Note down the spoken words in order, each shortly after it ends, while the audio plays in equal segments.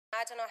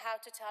I don't know how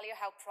to tell you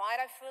how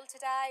proud I feel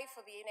today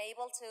for being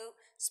able to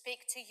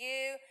speak to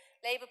you,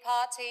 Labour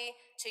Party,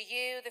 to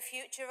you, the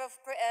future of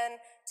Britain,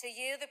 to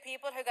you, the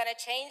people who are going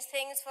to change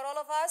things for all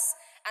of us,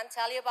 and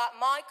tell you about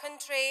my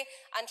country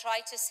and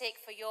try to seek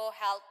for your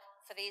help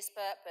for this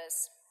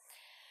purpose.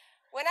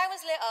 When I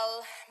was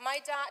little, my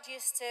dad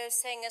used to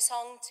sing a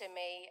song to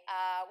me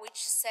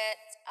which said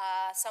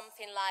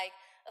something like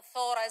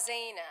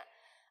Thorazina.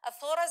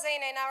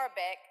 Thorazina in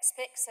Arabic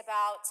speaks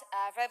about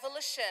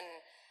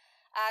revolution,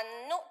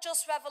 and not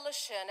just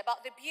revolution,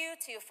 about the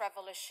beauty of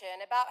revolution,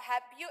 about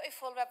how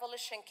beautiful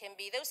revolution can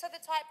be. Those are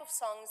the type of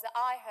songs that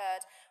I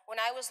heard when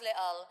I was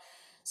little.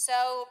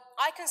 So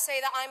I can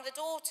say that I'm the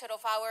daughter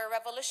of our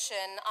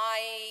revolution.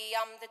 I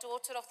am the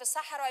daughter of the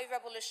Sahrawi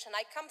revolution.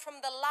 I come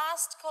from the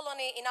last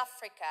colony in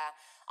Africa.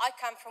 I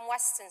come from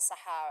Western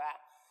Sahara.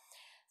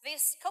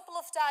 These couple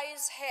of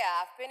days here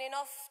have been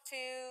enough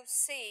to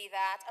see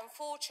that,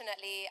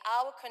 unfortunately,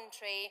 our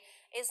country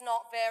is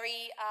not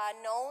very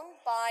known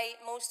by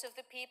most of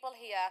the people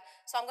here.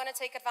 So I'm going to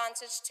take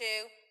advantage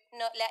to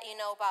let you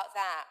know about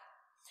that.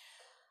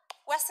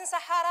 Western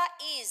Sahara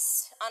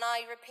is, and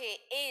I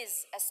repeat,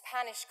 is a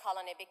Spanish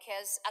colony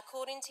because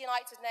according to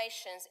United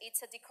Nations,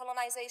 it's a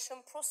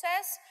decolonization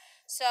process.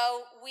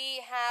 So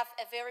we have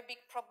a very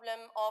big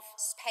problem of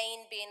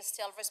Spain being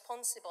still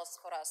responsible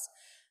for us.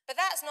 But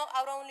that's not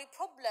our only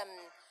problem.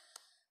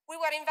 We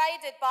were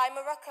invaded by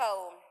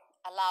Morocco,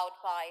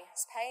 allowed by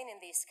Spain in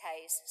this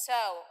case.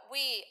 So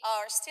we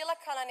are still a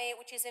colony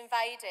which is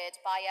invaded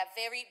by a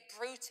very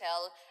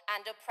brutal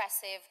and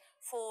oppressive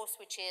force,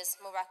 which is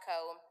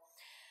Morocco.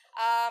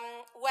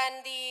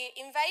 When the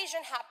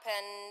invasion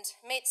happened,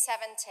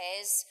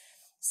 mid-70s,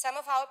 some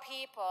of our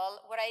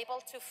people were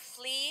able to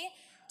flee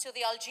to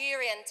the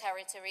Algerian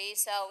territory.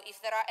 So if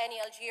there are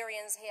any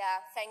Algerians here,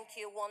 thank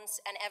you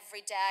once and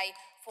every day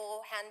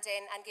for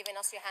handing and giving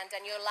us your hand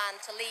and your land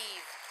to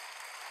leave.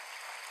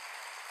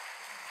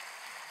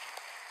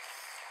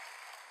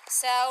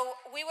 So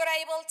we were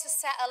able to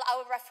settle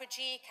our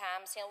refugee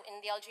camps in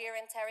the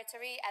Algerian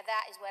territory, and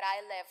that is where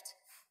I lived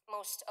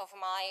most of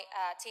my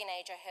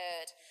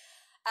teenagerhood.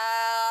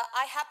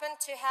 I happened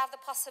to have the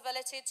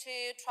possibility to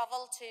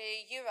travel to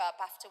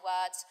Europe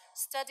afterwards,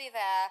 study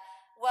there,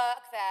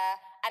 work there,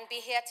 and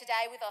be here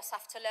today with us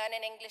after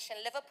learning English in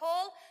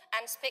Liverpool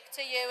and speak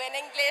to you in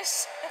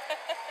English.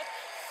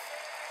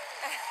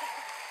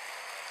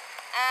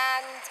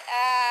 And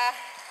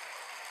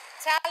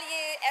tell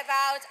you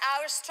about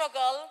our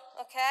struggle,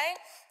 okay,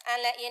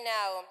 and let you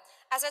know.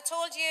 As I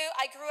told you,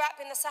 I grew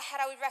up in the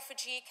Sahrawi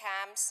refugee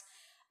camps.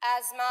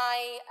 As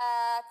my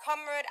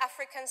comrade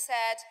African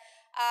said,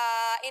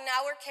 in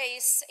our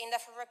case, in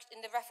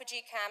the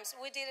refugee camps,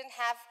 we didn't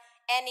have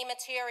any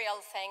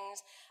material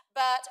things,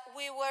 but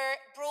we were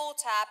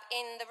brought up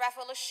in the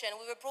revolution.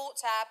 We were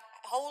brought up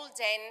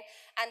holding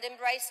and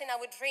embracing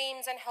our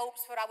dreams and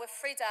hopes for our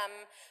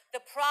freedom,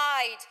 the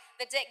pride,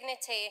 the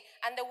dignity,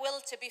 and the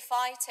will to be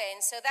fighting.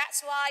 So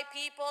that's why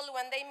people,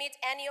 when they meet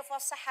any of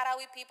us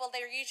Sahrawi people,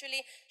 they're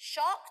usually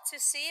shocked to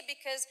see,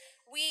 because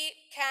we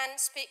can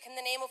speak in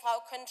the name of our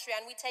country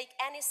and we take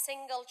any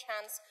single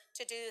chance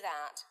to do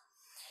that.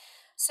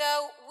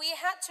 So we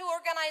had to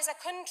organize a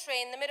country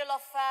in the middle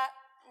of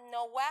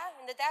nowhere,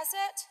 in the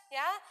desert,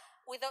 yeah,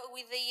 with the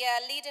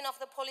leading of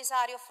the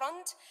Polisario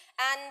Front.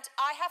 And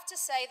I have to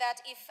say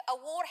that if a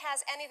war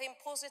has anything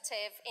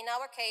positive in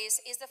our case,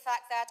 is the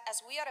fact that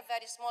as we are a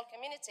very small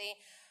community,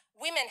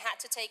 women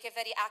had to take a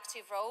very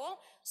active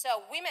role.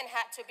 So women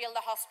had to build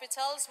the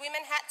hospitals,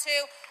 women had to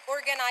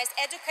organize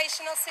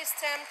educational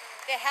system,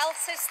 the health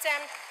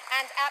system,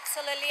 and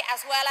absolutely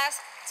as well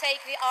as take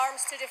the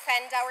arms to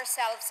defend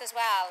ourselves as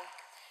well.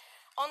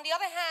 On the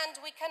other hand,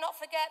 we cannot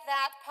forget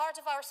that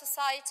part of our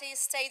society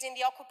stayed in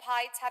the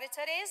occupied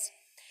territories.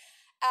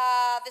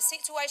 The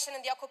situation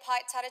in the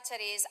occupied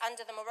territories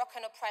under the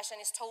Moroccan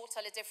oppression is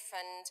totally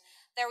different.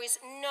 There is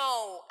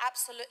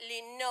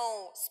absolutely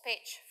no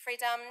speech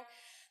freedom.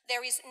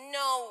 There is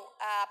no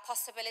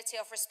possibility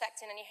of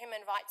respecting any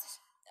human rights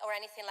or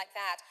anything like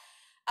that.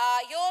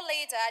 Your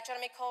leader,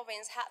 Jeremy Corbyn,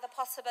 had the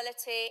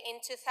possibility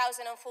in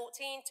 2014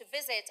 to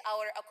visit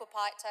our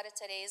occupied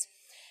territories,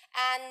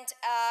 and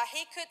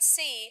he could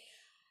see,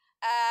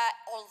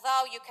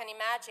 although you can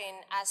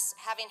imagine as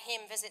having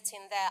him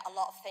visiting there, a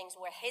lot of things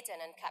were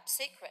hidden and kept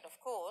secret, of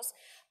course,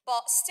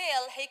 but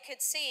still he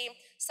could see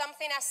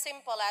something as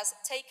simple as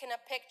taking a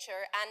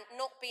picture and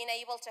not being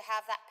able to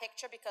have that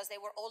picture because they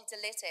were all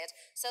deleted,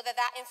 so that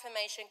that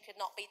information could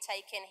not be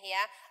taken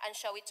here and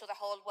show it to the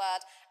whole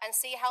world, and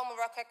see how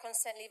Morocco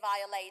constantly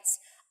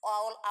violates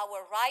all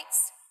our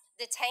rights,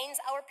 detains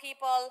our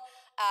people,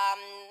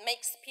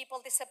 makes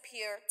people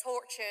disappear,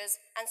 tortures,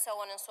 and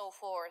so on and so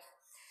forth.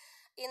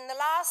 In the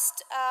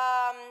last,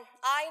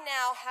 I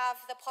now have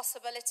the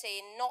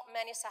possibility, not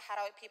many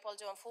Sahrawi people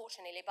do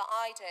unfortunately, but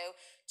I do,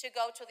 to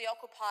go to the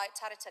occupied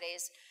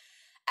territories.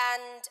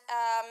 And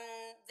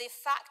the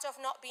fact of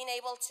not being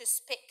able to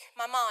speak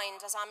my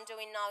mind as I'm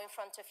doing now in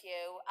front of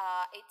you,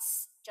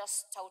 it's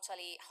just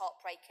totally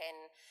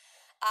heartbreaking.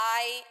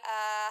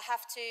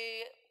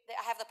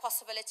 I have the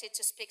possibility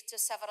to speak to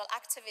several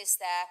activists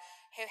there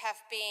who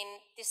have been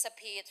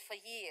disappeared for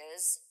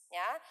years,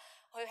 yeah,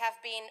 who have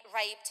been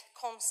raped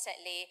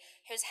constantly,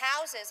 whose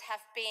houses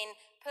have been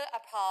put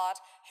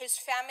apart, whose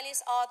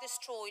families are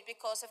destroyed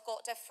because they've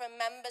got different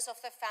members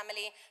of the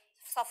family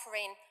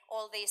suffering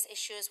all these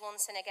issues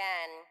once and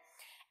again.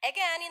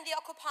 Again, in the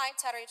occupied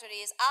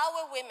territories,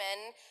 our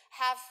women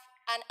have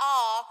and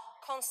are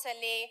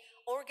constantly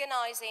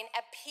organizing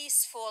a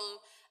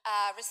peaceful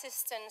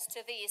resistance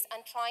to this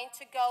and trying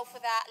to go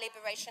for that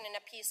liberation in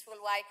a peaceful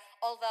way,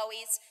 although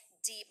it's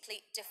deeply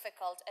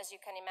difficult, as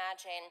you can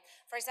imagine.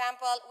 For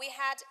example,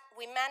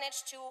 we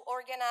managed to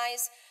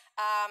organize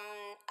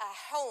a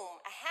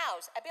home, a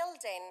house, a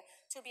building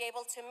to be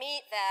able to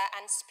meet there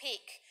and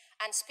speak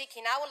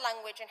in our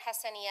language in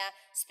Hassania,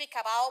 speak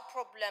about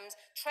problems,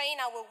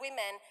 train our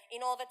women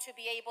in order to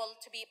be able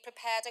to be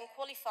prepared and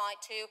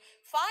qualified to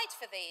fight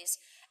for these.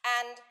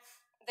 And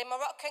the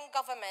Moroccan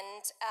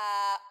government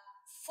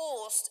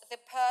forced the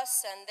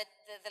person,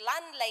 the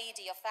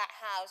landlady of that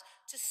house,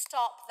 to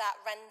stop that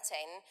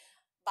renting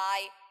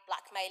by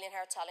blackmailing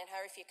her, telling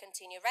her, if you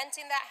continue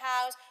renting that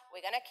house,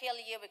 we're going to kill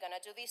you, we're going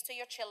to do this to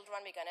your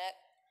children,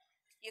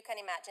 you can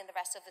imagine the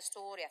rest of the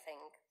story, I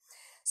think.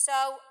 So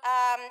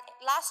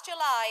last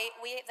July,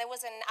 there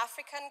was an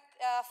African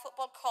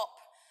football cup,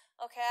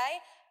 okay?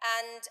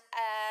 And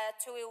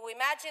to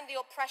imagine the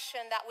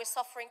oppression that we're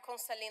suffering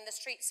constantly in the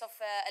streets of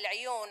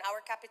El-Ayoun, our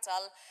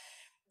capital,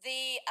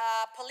 the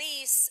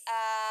police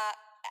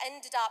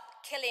ended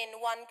up killing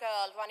one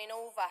girl, running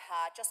over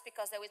her, just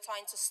because they were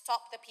trying to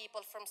stop the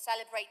people from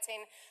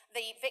celebrating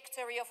the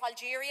victory of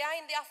Algeria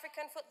in the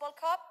African Football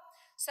Cup.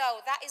 So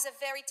that is a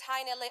very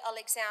tiny little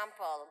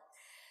example.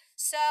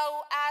 So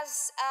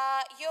as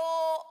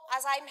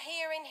I'm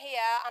hearing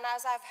here, and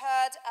as I've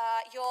heard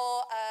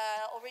your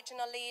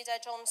original leader,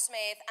 John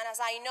Smith, and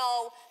as I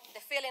know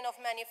the feeling of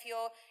many of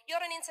you, you're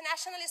an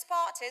internationalist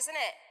party, isn't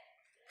it?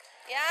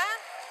 Yeah?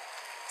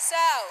 So,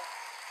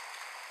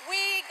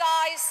 we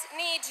guys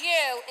need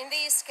you, in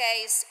this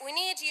case, we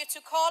need you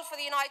to call for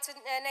the United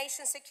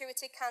Nations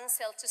Security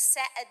Council to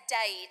set a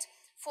date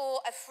for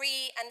a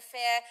free and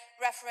fair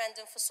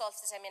referendum for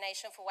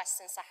self-determination for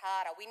Western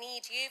Sahara. We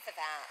need you for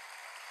that.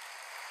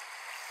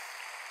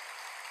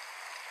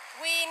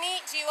 We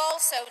need you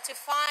also to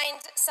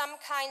find some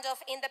kind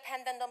of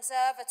independent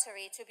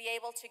observatory to be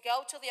able to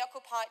go to the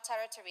occupied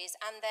territories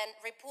and then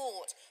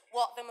report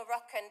what the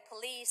Moroccan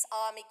police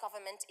army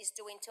government is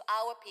doing to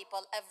our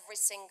people every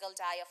single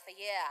day of the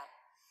year.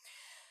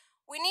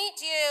 We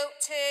need you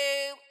to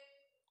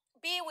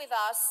be with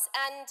us,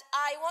 and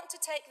I want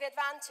to take the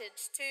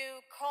advantage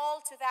to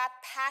call to that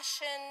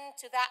passion,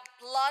 to that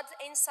blood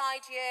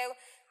inside you,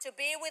 to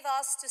be with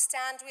us, to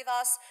stand with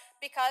us,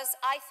 because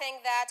I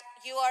think that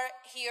you are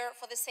here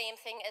for the same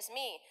thing as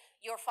me.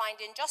 You're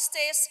finding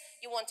justice,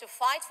 you want to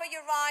fight for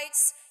your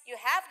rights, you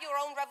have your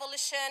own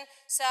revolution,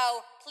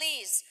 so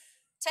please,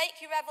 take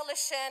your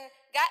revolution,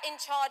 get in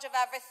charge of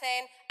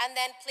everything, and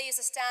then please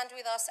stand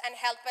with us and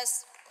help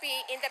us be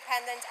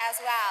independent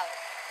as well.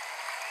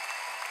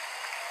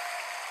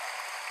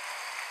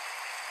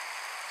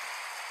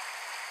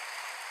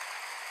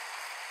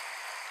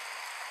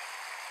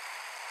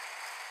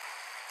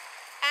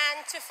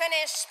 And to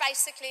finish,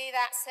 basically,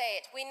 that's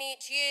it. We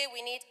need you,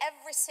 we need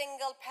every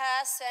single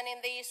person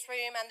in this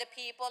room and the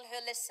people who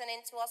are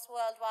listening to us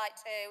worldwide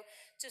too,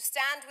 to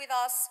stand with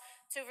us,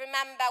 to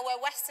remember where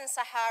Western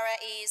Sahara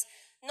is,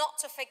 not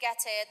to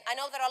forget it. I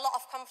know there are a lot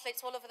of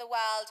conflicts all over the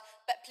world,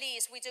 but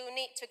please, we do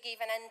need to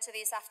give an end to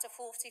this after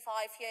 45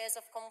 years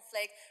of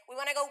conflict. We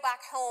want to go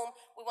back home,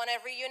 we want to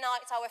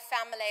reunite our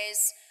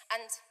families,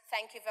 and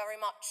thank you very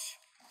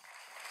much.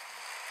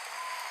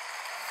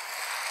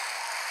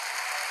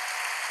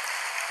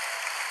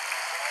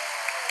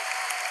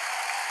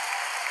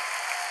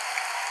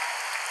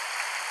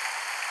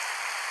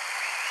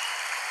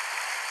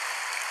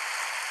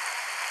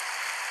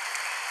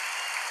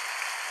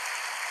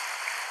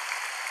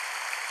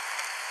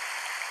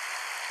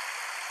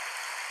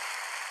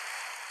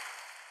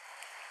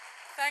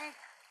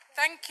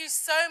 Thank you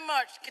so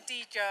much,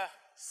 Khadija.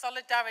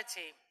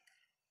 Solidarity.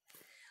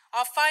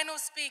 Our final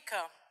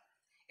speaker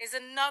is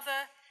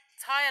another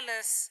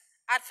tireless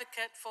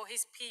advocate for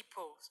his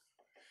people's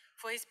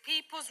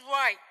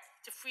right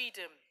to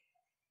freedom.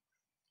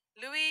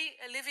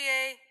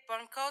 Louis-Olivier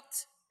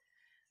Brancot,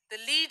 the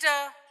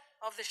leader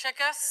of the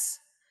Chagas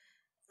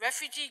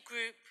refugee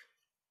group,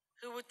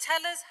 who will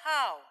tell us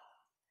how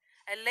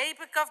a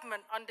Labour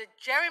government under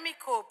Jeremy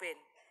Corbyn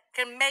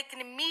can make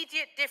an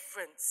immediate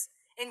difference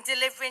in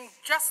delivering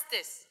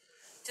justice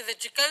to the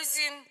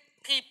Jagosian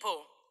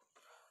people.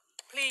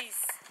 Please,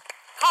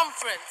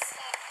 conference,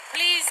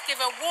 please give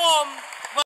a warm